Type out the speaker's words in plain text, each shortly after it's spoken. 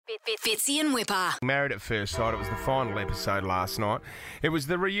Fitzy and Whipper. Married at First Sight. It was the final episode last night. It was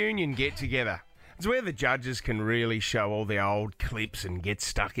the reunion get-together. It's where the judges can really show all the old clips and get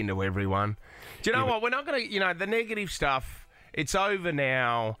stuck into everyone. Do you know what? We're not going to, the negative stuff, it's over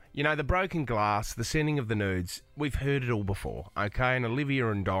now. The broken glass, the sending of the nudes, we've heard it all before, okay? And Olivia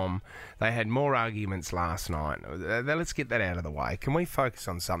and Dom, they had more arguments last night. Let's get that out of the way. Can we focus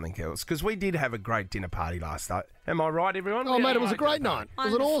on something else? Because we did have a great dinner party last night. Am I right, everyone? Oh, mate, it was a great night. It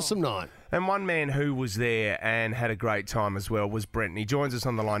was an awesome night. And one man who was there and had a great time as well was Brent, and he joins us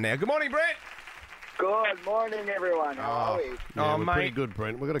on the line now. Good morning, Brent. Good morning, everyone. How are we? Yeah, we're mate. pretty good,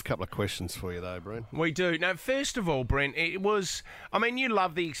 Brent. We've got a couple of questions for you, though, Brent. We do. Now, first of all, Brent, it was, you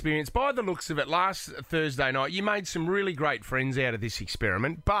love the experience. By the looks of it, last Thursday night, you made some really great friends out of this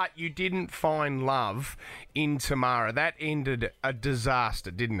experiment, but you didn't find love in Tamara. That ended a disaster,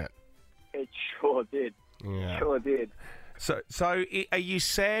 didn't it? It sure did. Yeah. Sure did. So are you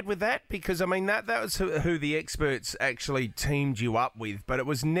sad with that? Because, that was who the experts actually teamed you up with, but it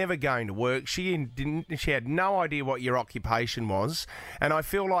was never going to work. She had no idea what your occupation was, and I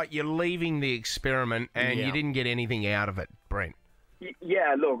feel like you're leaving the experiment and you didn't get anything out of it, Brent.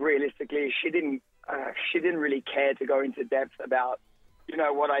 Yeah, look, realistically, she didn't really care to go into depth about,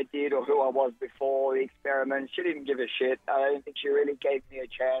 what I did or who I was before the experiment. She didn't give a shit. I don't think she really gave me a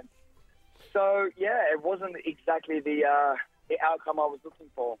chance. So, yeah, it wasn't exactly the outcome I was looking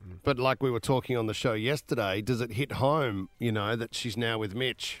for. But like we were talking on the show yesterday, does it hit home, that she's now with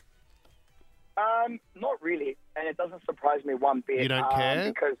Mitch? Not really, and it doesn't surprise me one bit. You don't care?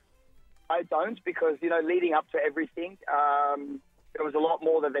 Because I don't, because, leading up to everything, there was a lot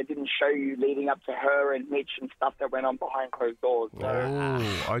more that they didn't show you leading up to her and Mitch and stuff that went on behind closed doors. So,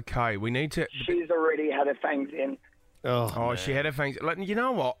 Oh, okay. We need to... she's already had her fangs in. Oh, she had her fangs. You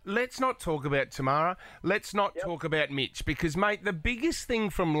know what? Let's not talk about Tamara. Let's not talk about Mitch because, mate, the biggest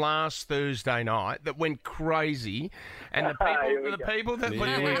thing from last Thursday night that went crazy, and the people that were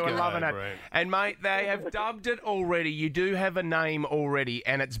there were loving it. Brent. And, mate, they have dubbed it already. You do have a name already,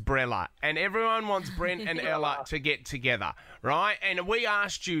 and it's Brella. And everyone wants Brent and Ella to get together, right? And we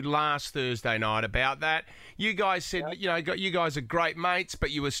asked you last Thursday night about that. You guys said, you guys are great mates,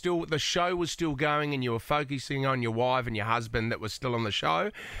 but you were still, the show was still going, and you were focusing on your wife and your husband that was still on the show.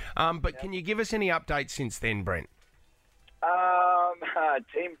 But can you give us any updates since then, Brent?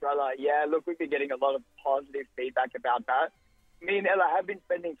 Team Brella, yeah, look, we've been getting a lot of positive feedback about that. Me and Ella have been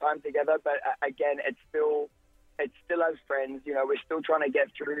spending time together, but again, it's still as friends. We're still trying to get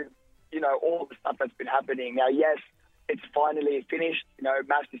through, all the stuff that's been happening. Now, yes, it's finally finished.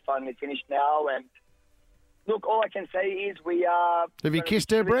 Mass is finally finished now, and look, all I can say is we are... Have you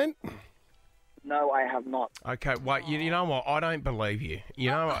kissed her, Brent? No, I have not. Okay, wait. You know what? I don't believe you.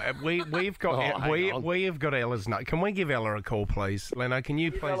 We've got we have got Ella's note. Can we give Ella a call, please, Leno? Can you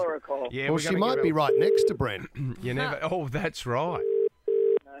Give please? Ella a call. Yeah, Well, she might be right next to Brent. You never. Oh, that's right.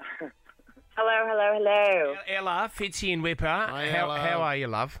 Hello. Ella, Fitzy and Whipper. Hi, Ella. How are you,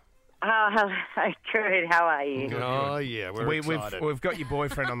 love? Oh, hello. Good. How are you? Oh, yeah, we're excited. We've got your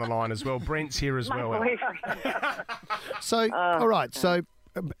boyfriend on the line as well. Brent's here as well. Ella. Boyfriend. So, all right, so...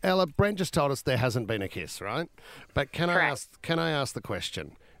 Ella, Brent just told us there hasn't been a kiss, right? But can I ask the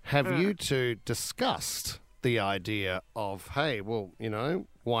question? Have you two discussed the idea of, hey, well,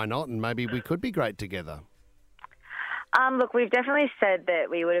 why not? And maybe we could be great together. Look, we've definitely said that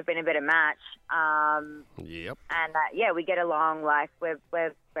we would have been a better match. Yep. And we get along like we're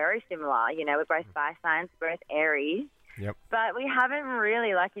very similar. We're both fire signs, we're both Aries. Yep. But we haven't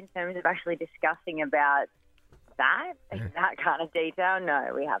really, in terms of actually discussing about that kind of detail.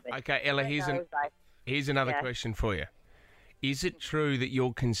 No, we haven't. Okay, Ella, here's another question for you. Is it true that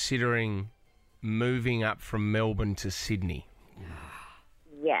you're considering moving up from Melbourne to Sydney?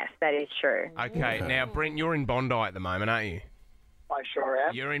 Yes, that is true. Okay, now, Brent, you're in Bondi at the moment, aren't you? I sure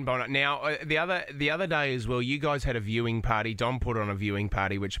am. You're in Bondi. Now, the other day as well, you guys had a viewing party. Dom put on a viewing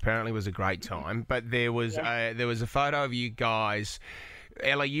party, which apparently was a great time. But there was a photo of you guys...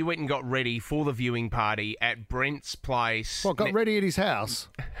 Ella, you went and got ready for the viewing party at Brent's place. What, got ready at his house?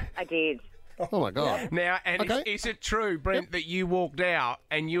 I did. Oh, my God. Now, and Okay. is it true, Brent, that you walked out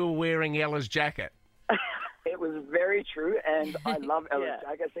and you were wearing Ella's jacket? It was very true, and I love Ella's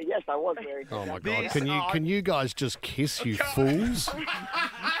jacket. So, yes, I was wearing Oh, my This- God. Can you guys just kiss, you fools?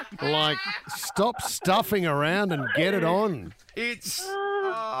 Stop stuffing around and get it on. It's...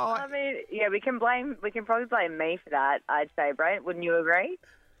 I mean, we can probably blame me for that, I'd say, Brent. Wouldn't you agree?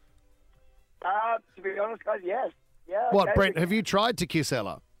 To be honest, guys, yes. Yeah. What, okay. Brent, have you tried to kiss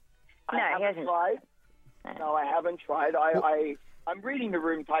Ella? I No, he haven't hasn't. tried. No, I haven't tried. I'm reading the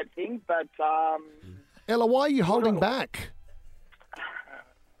room type thing, but Ella, why are you holding back?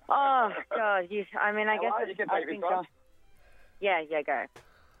 God, I guess You can take this one. Yeah, go.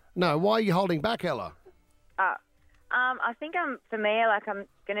 No, why are you holding back, Ella? I think I'm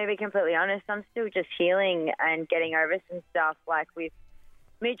going to be completely honest, I'm still just healing and getting over some stuff, like with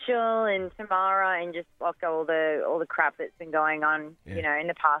Mitchell and Tamara, and just like all the crap that's been going on, in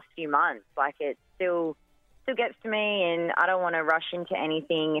the past few months. Like, it still gets to me, and I don't want to rush into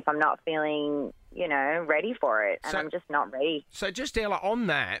anything if I'm not feeling, ready for it, and I'm just not ready. So just, Ella, on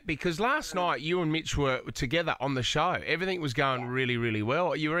that, because last night you and Mitch were together on the show. Everything was going really, really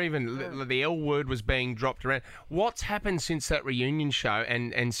well. You were even, the L word was being dropped around. What's happened since that reunion show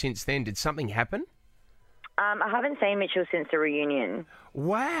and since then? Did something happen? I haven't seen Mitchell since the reunition.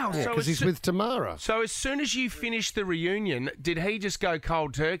 Wow. Yeah, because he's with Tamara. So as soon as you finished the reunion, did he just go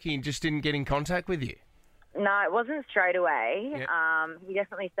cold turkey and just didn't get in contact with you? No, it wasn't straight away. Yep. He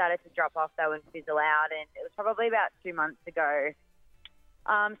definitely started to drop off, though, and fizzle out, and it was probably about 2 months ago.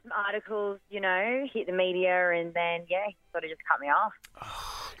 Some articles, hit the media, and then, he sort of just cut me off.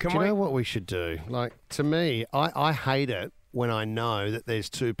 Do you know what we should do? Like, to me, I hate it when I know that there's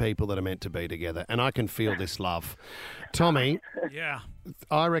two people that are meant to be together, and I can feel this love. Tommy,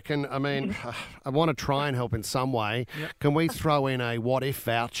 I reckon, I want to try and help in some way. Yep. Can we throw in a what-if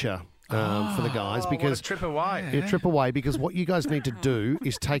voucher for the guys? Because what a trip away. Yeah, trip away, because what you guys need to do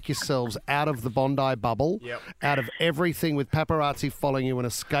is take yourselves out of the Bondi bubble, out of everything with paparazzi following you, and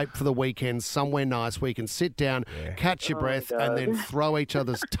escape for the weekend somewhere nice where you can sit down, catch your breath, and then throw each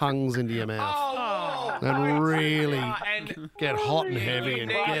other's tongues into your mouth. And really get hot and heavy and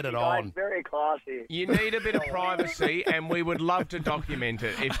get it on. Very classy. You need a bit of privacy, and we would love to document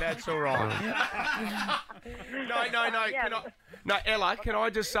it, if that's all right. No. No, Ella, can I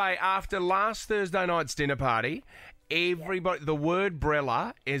just say, after last Thursday night's dinner party, everybody, the word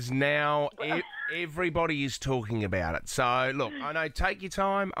Brella is now, everybody is talking about it. So, look, I know, take your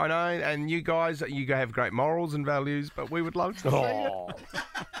time, I know, and you guys, have great morals and values, but we would love to see it.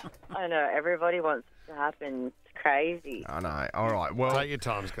 I know, everybody wants it to happen. It's crazy. I know. All right, well, take your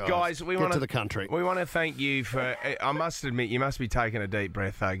times, guys. Guys, we want to the country. We want to thank you for, I must admit, you must be taking a deep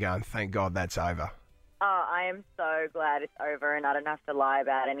breath, though, going, thank God that's over. Oh, I am so glad it's over and I don't have to lie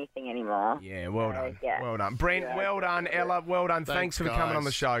about anything anymore. Yeah, well done. Yeah. Well done. Brent, well done. Ella, well done. Thanks for coming on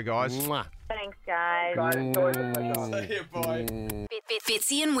the show, guys. Mwah. Thanks, guys. Guys, it's always a pleasure. See you, bye.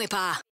 Fitzy and Whipper.